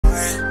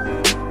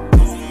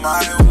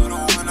my head with a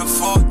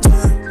wonderful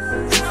time.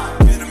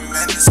 Been a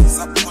minute since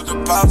I pulled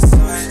up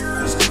outside.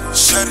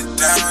 Shut it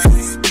down,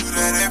 yeah, you do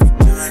that every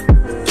time.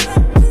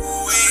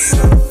 Ooh,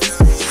 I'm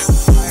feeling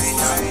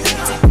you right.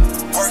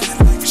 Working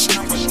like a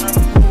stripper.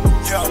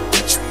 Yo,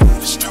 but you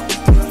not a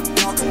stripper.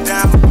 Knock it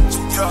down,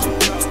 yo,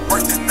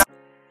 work the night.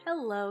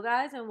 Hello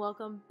guys, and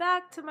welcome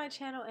back to my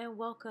channel, and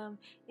welcome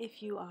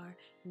if you are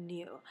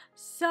new.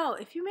 So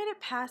if you made it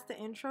past the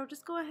intro,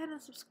 just go ahead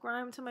and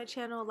subscribe to my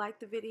channel, like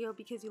the video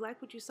because you like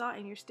what you saw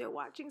and you're still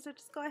watching, so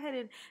just go ahead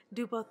and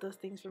do both those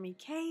things for me.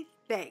 Okay,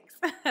 thanks.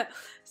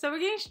 So we're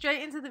getting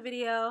straight into the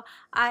video.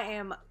 I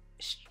am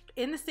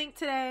in the sink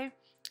today.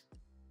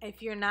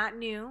 If you're not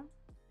new,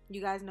 you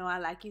guys know I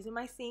like using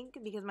my sink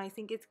because my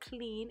sink is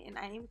clean and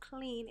I am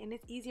clean and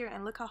it's easier,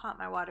 and look how hot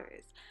my water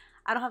is.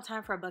 I don't have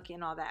time for a bucket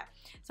and all that.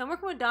 So I'm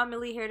working with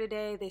Donmily Hair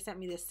today. They sent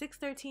me this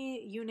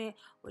 613 unit,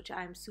 which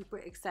I'm super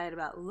excited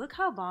about. Look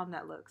how bomb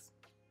that looks.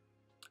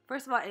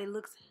 First of all, it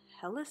looks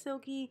hella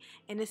silky,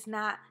 and it's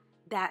not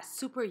that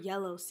super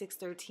yellow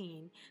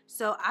 613.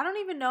 So I don't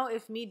even know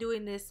if me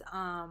doing this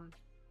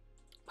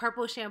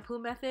purple shampoo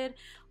method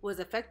was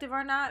effective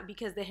or not,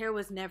 because the hair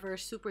was never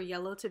super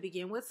yellow to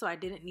begin with, so I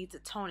didn't need to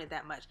tone it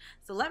that much.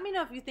 So let me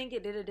know if you think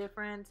it did a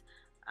difference.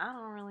 I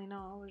don't really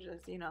know. I was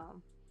just, you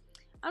know,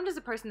 I'm just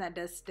a person that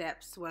does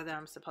steps whether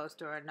I'm supposed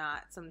to or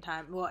not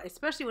sometimes. Well,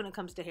 especially when it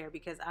comes to hair,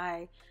 because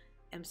I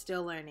am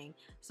still learning.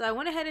 So I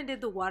went ahead and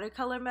did the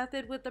watercolor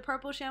method with the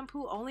purple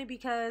shampoo, only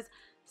because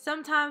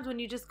sometimes when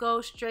you just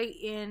go straight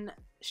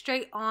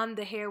on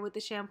the hair with the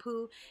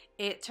shampoo,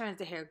 it turns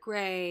the hair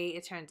gray,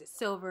 it turns it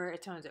silver,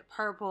 it turns it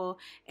purple,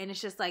 and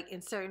it's just like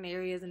in certain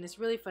areas, and it's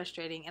really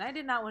frustrating, and I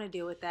did not want to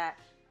deal with that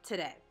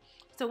today.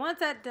 So once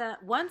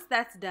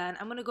that's done,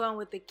 I'm going to go on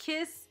with the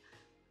Kiss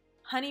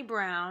Honey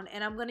Brown,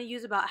 and I'm going to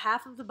use about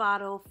half of the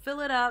bottle, put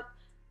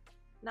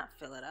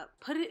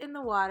it in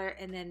the water,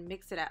 and then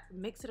mix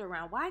it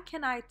around. Why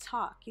can I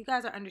talk? You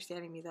guys are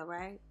understanding me though,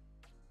 right?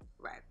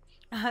 Right.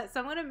 So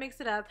I'm going to mix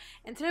it up,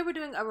 and today we're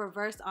doing a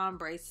reverse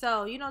ombre.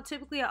 So, you know,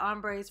 typically an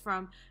ombre is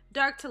from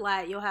dark to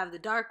light. You'll have the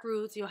dark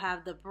roots, you'll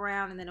have the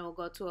brown, and then it will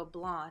go to a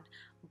blonde.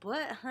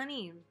 But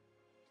honey,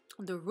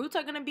 the roots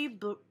are going to be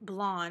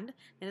blonde,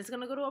 then it's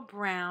going to go to a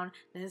brown,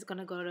 then it's going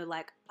to go to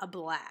like a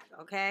black,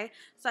 okay?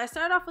 So I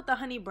started off with the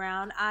honey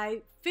brown.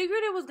 I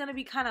figured it was going to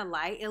be kind of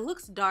light. It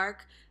looks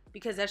dark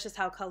because that's just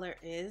how color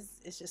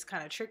is. It's just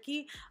kind of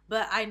tricky,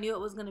 but I knew it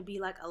was going to be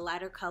like a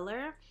lighter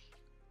color.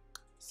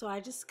 So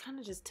I just kind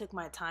of just took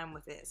my time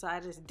with it. So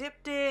I just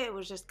dipped it. It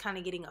was just kind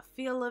of getting a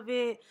feel of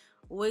it,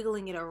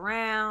 wiggling it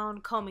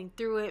around, combing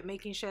through it,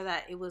 making sure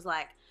that it was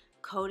like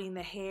coating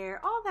the hair,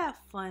 all that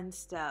fun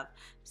stuff.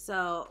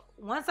 So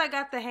once I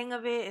got the hang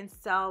of it and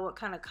saw what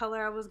kind of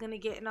color I was gonna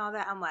get and all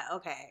that, I'm like,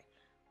 okay,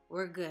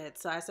 we're good.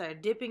 So I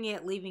started dipping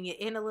it, leaving it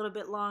in a little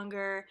bit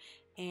longer,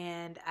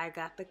 and I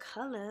got the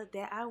color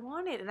that I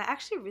wanted. And I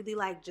actually really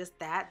like just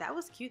that. That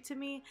was cute to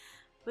me,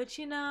 but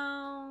you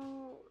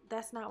know,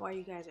 that's not why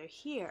you guys are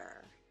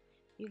here.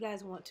 You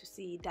guys want to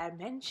see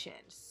dimension.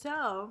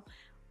 So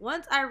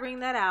once I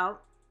wring that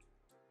out,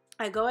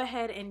 I go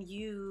ahead and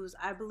use,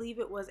 I believe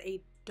it was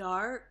a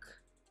dark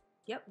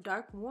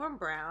warm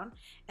brown,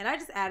 and I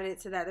just added it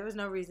to that. There was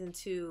no reason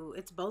to,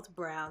 it's both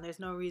brown, there's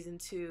no reason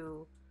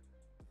to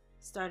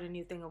start a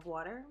new thing of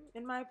water,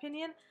 in my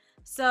opinion.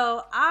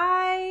 So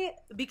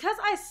because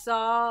I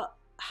saw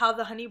how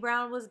the honey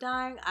brown was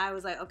dyeing, I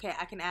was like, okay,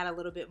 I can add a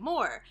little bit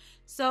more.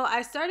 So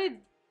I started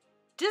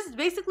just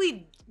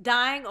basically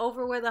dyeing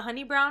over where the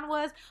honey brown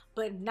was,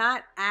 but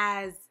not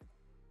as,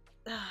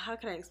 how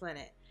can I explain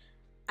it?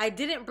 I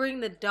didn't bring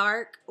the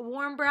dark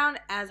warm brown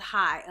as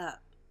high up.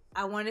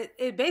 I wanted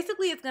it,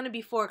 basically it's going to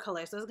be 4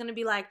 colors. So it's going to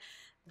be like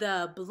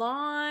the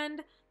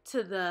blonde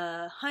to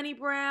the honey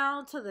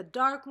brown to the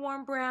dark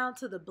warm brown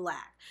to the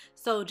black.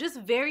 So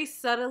just very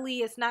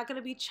subtly, it's not going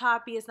to be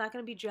choppy, it's not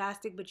going to be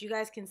drastic, but you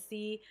guys can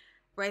see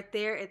right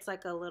there, it's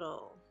like a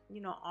little, you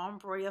know,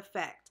 ombre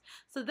effect.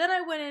 So then I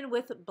went in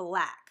with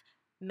black.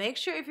 Make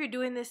sure if you're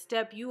doing this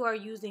step, you are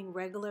using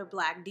regular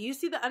black. Do you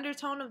see the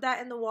undertone of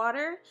that in the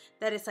water?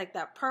 That it's like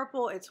that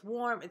purple, it's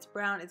warm, it's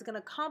brown. It's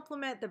gonna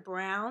complement the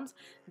browns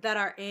that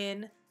are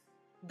in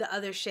the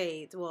other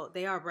shades. Well,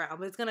 they are brown,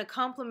 but it's gonna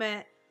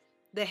complement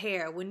the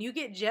hair. When you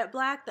get jet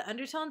black, the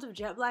undertones of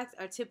jet blacks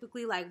are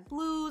typically like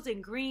blues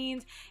and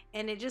greens,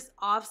 and it just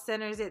off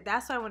centers it.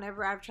 That's why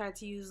whenever I've tried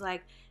to use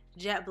like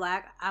jet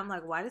black, I'm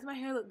like, why does my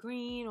hair look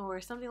green or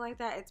something like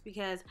that? It's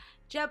because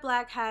jet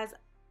black has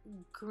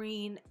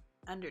green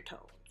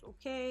undertones,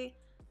 okay?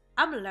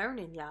 I'm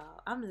learning,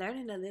 y'all. I'm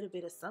learning a little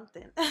bit of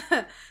something.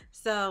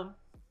 So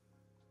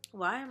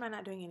why am I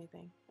not doing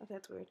anything? Okay,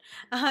 that's weird.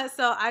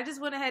 So I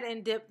just went ahead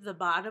and dipped the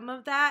bottom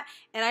of that,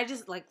 and I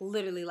just like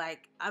literally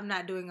like, I'm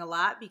not doing a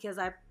lot because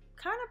I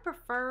kind of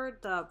preferred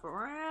the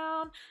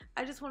brown.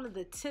 I just wanted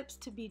the tips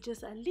to be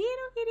just a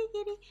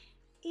little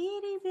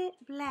itty bit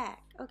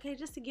black, okay,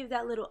 just to give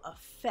that little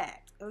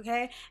effect,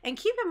 okay? And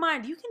keep in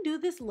mind, you can do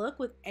this look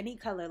with any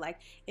color. Like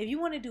if you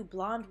want to do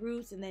blonde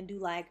roots and then do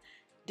like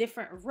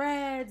different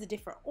reds,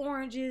 different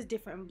oranges,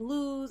 different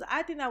blues.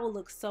 I think that would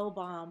look so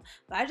bomb.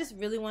 But I just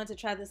really wanted to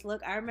try this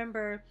look. I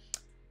remember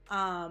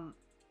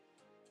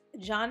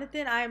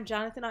Jonathan, I am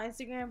Jonathan on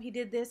Instagram. He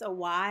did this a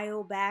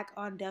while back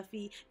on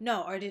Duffy.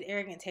 No, or did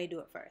Arrogant Tay do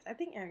it first? I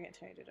think Arrogant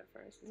Tay did it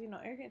first. You know,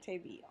 Arrogant Tay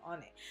be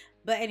on it.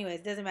 But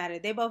anyways, doesn't matter.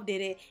 They both did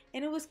it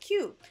and it was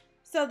cute.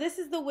 So this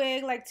is the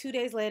wig like 2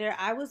 days later.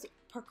 I was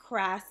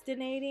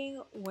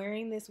procrastinating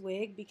wearing this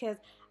wig because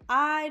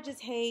I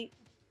just hate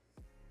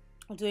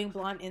doing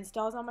blonde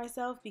installs on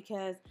myself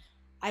because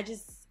I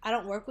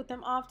don't work with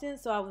them often.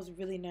 So I was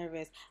really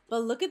nervous.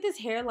 But look at this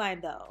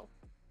hairline though.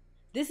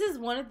 This is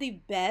one of the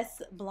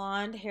best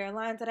blonde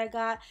hairlines that I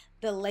got.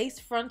 The lace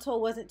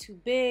frontal wasn't too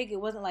big. It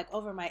wasn't like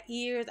over my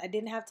ears. I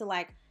didn't have to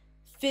like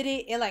fit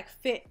it. It like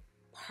fit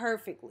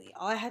perfectly.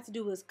 All I had to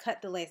do was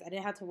cut the lace. I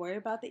didn't have to worry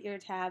about the ear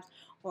tabs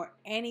or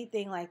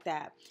anything like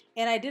that.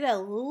 And I did a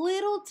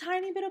little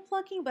tiny bit of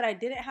plucking, but I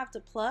didn't have to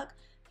pluck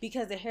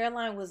because the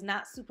hairline was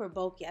not super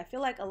bulky. I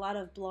feel like a lot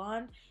of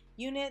blonde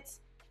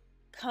units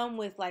come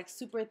with like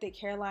super thick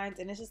hairlines,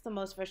 and it's just the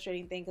most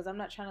frustrating thing because I'm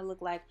not trying to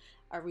look like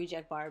a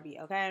reject Barbie,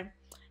 okay?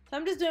 So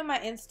I'm just doing my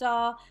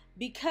install.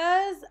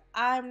 Because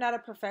I'm not a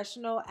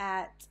professional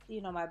at,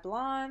 you know, my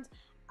blondes,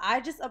 I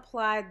just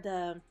applied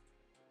the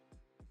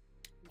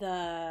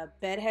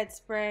bedhead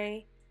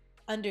spray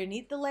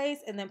underneath the lace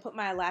and then put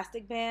my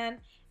elastic band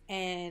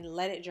and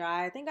let it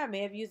dry. I think I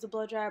may have used a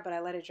blow dryer, but I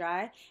let it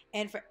dry.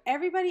 And for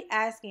everybody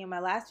asking in my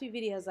last few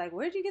videos, like,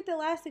 where'd you get the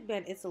elastic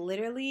band? It's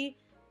literally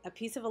a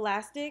piece of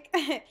elastic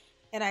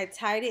and I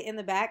tied it in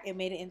the back and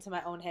made it into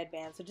my own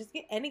headband. So just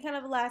get any kind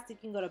of elastic.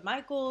 You can go to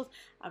Michael's.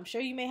 I'm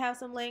sure you may have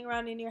some laying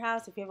around in your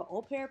house. If you have an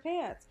old pair of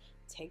pants,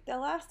 take the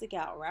elastic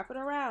out, wrap it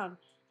around.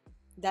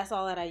 That's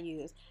all that I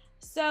use.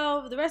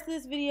 So the rest of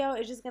this video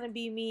is just going to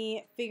be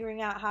me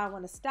figuring out how I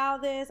want to style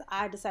this.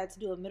 I decided to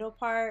do a middle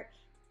part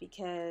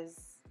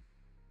because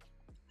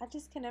I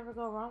just can never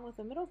go wrong with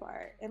the middle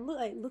part. And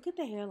look at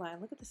the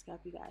hairline. Look at the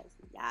scalp, you guys.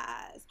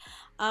 Yes.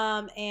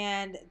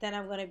 And then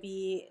I'm going to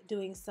be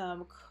doing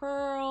some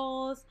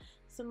curls,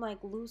 some like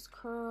loose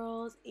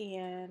curls,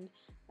 and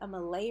I'm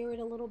going to layer it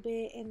a little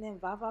bit, and then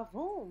va va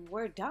boom,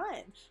 we're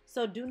done.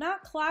 So do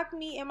not clock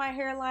me in my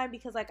hairline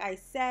because like I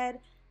said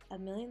a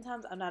million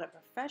times, I'm not a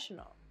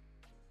professional.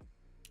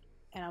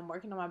 And I'm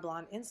working on my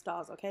blonde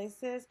installs, okay,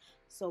 sis?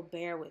 So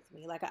bear with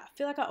me. Like, I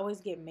feel like I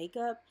always get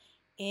makeup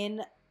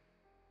in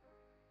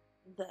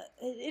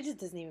it just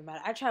doesn't even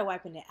matter. I try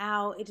wiping it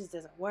out. It just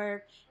doesn't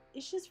work.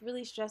 It's just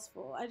really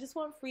stressful. I just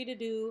want free to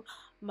do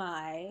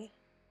my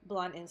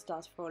blonde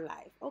installs for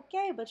life,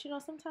 okay? But, you know,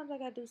 sometimes I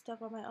gotta do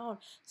stuff on my own.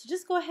 So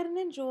just go ahead and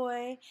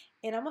enjoy.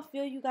 And I'm gonna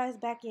fill you guys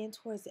back in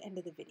towards the end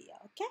of the video,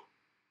 okay?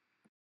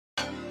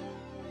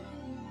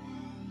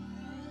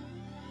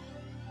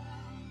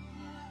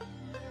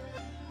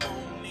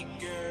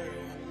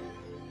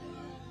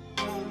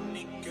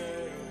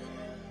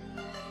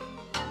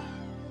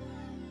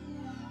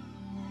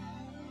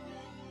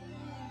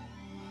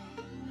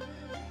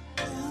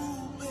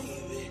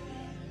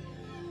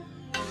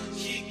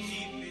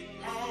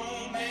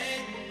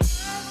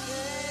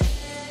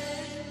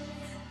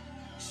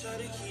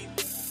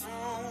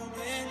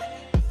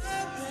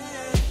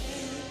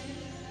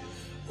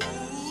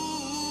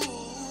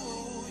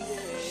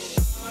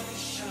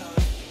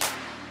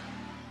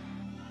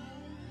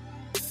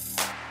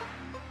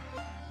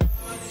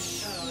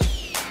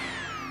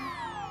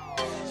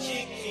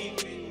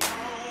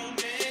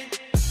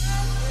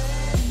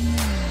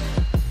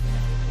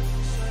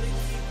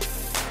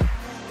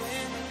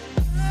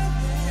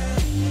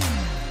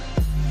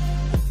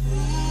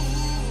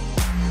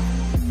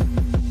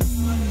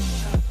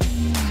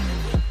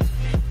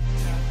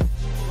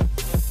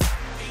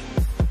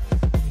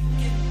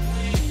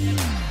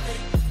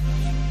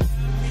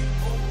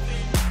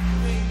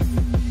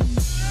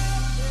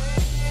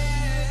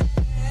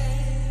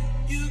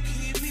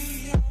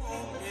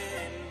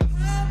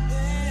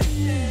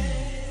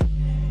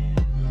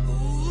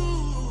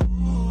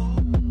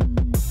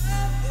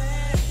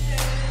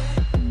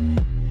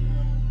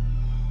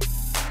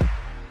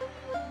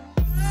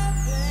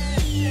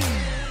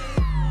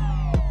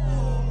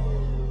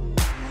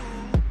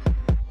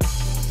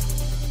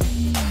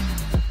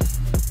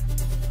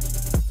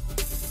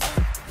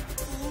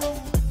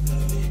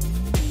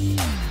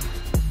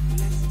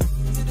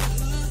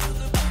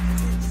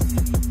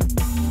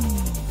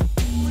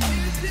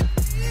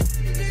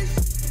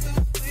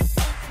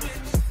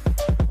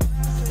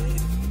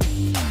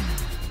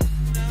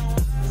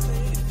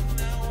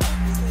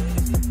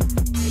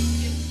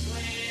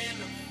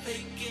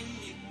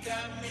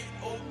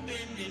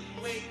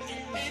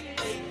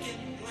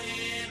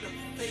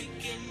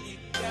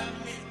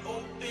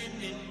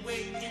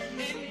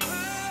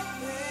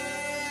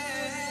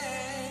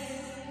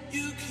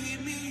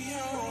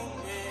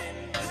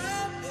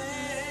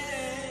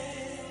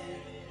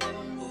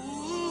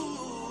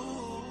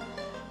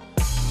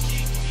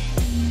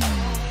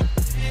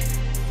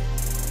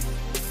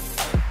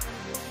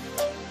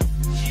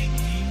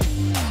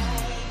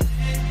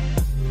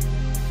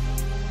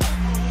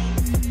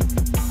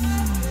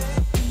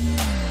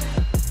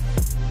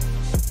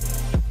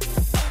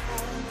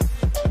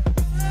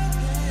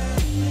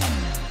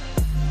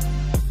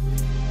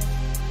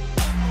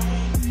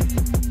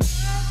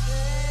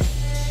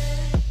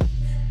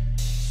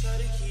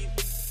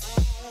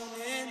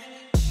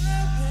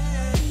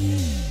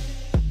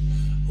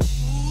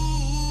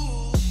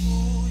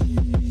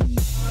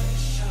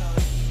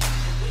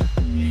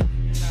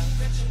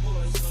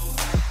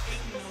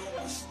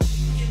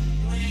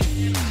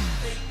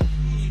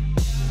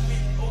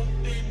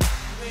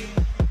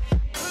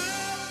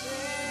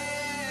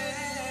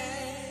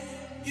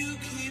 You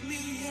keep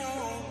me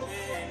on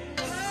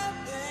it,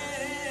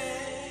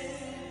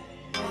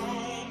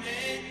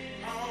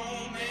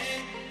 on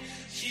it.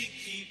 She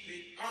keep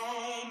it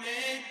on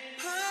me,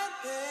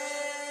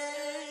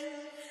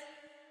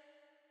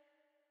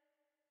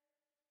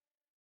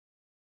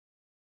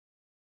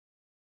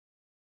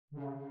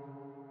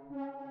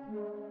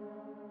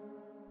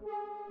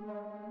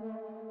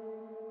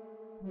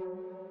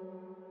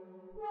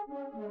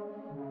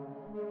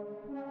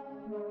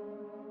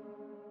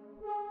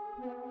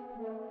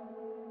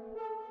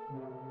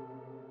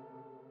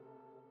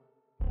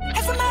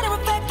 As a matter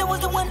of fact, I was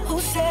the one who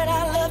said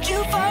I loved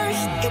you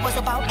first. It was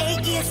about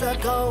 8 years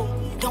ago.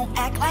 Don't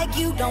act like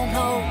you don't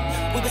know.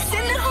 We were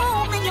sitting at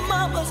home in your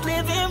mama's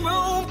living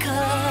room.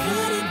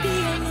 Could it be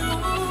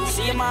alone?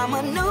 See, your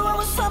mama knew I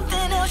was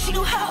something else. She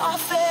knew how I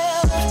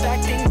felt.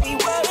 Back then we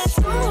were in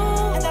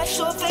school, and that's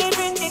your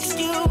favorite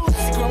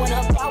excuse. Growing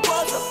up, I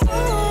was a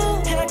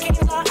fool, and I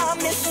can't lie, I'm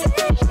missing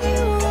you.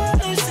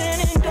 Listen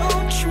and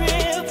don't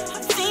trip. I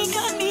think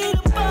I need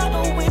a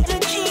bottle with a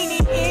genie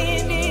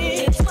in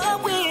it. It's my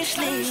wish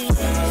list.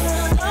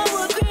 I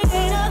would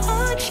create a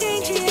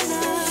unchanging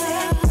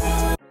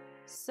life.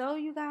 So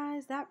you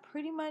guys, that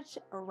pretty much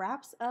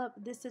wraps up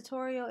this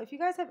tutorial. If you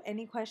guys have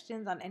any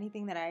questions on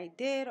anything that I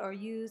did or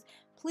used,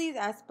 please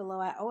ask below.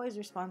 I always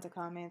respond to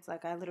comments,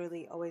 like I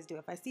literally always do.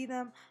 If I see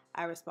them,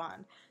 I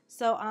respond.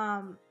 So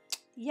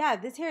yeah,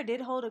 this hair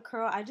did hold a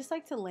curl. I just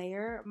like to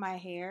layer my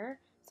hair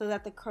so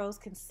that the curls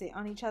can sit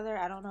on each other.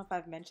 I don't know if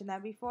I've mentioned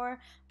that before,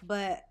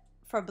 but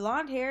for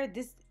blonde hair,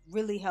 this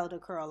really held a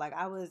curl. Like,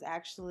 I was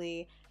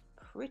actually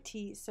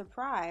pretty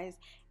surprised.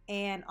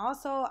 And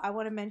also, I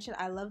want to mention,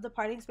 I love the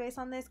parting space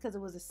on this because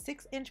it was a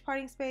 6-inch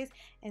parting space,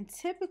 and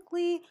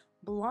typically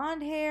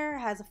blonde hair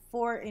has a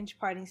 4-inch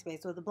parting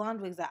space, so the blonde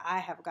wigs that I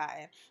have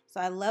gotten.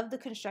 So I love the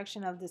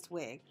construction of this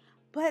wig.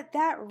 But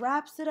that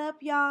wraps it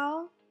up,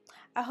 y'all.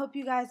 I hope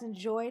you guys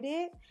enjoyed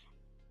it.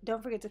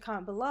 Don't forget to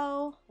comment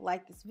below,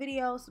 like this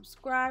video,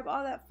 subscribe,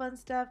 all that fun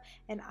stuff,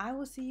 and I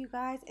will see you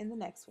guys in the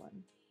next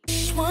one.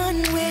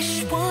 One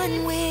wish,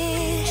 one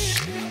wish,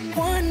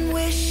 one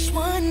wish,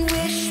 one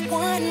wish,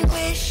 one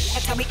wish. Now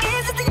tell me,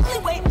 is it the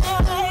only way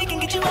I can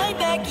get you right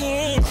back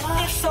in?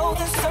 If so,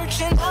 then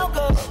search and I'll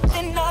go.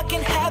 Then I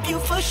can have you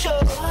for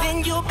sure.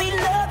 Then you'll be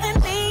loving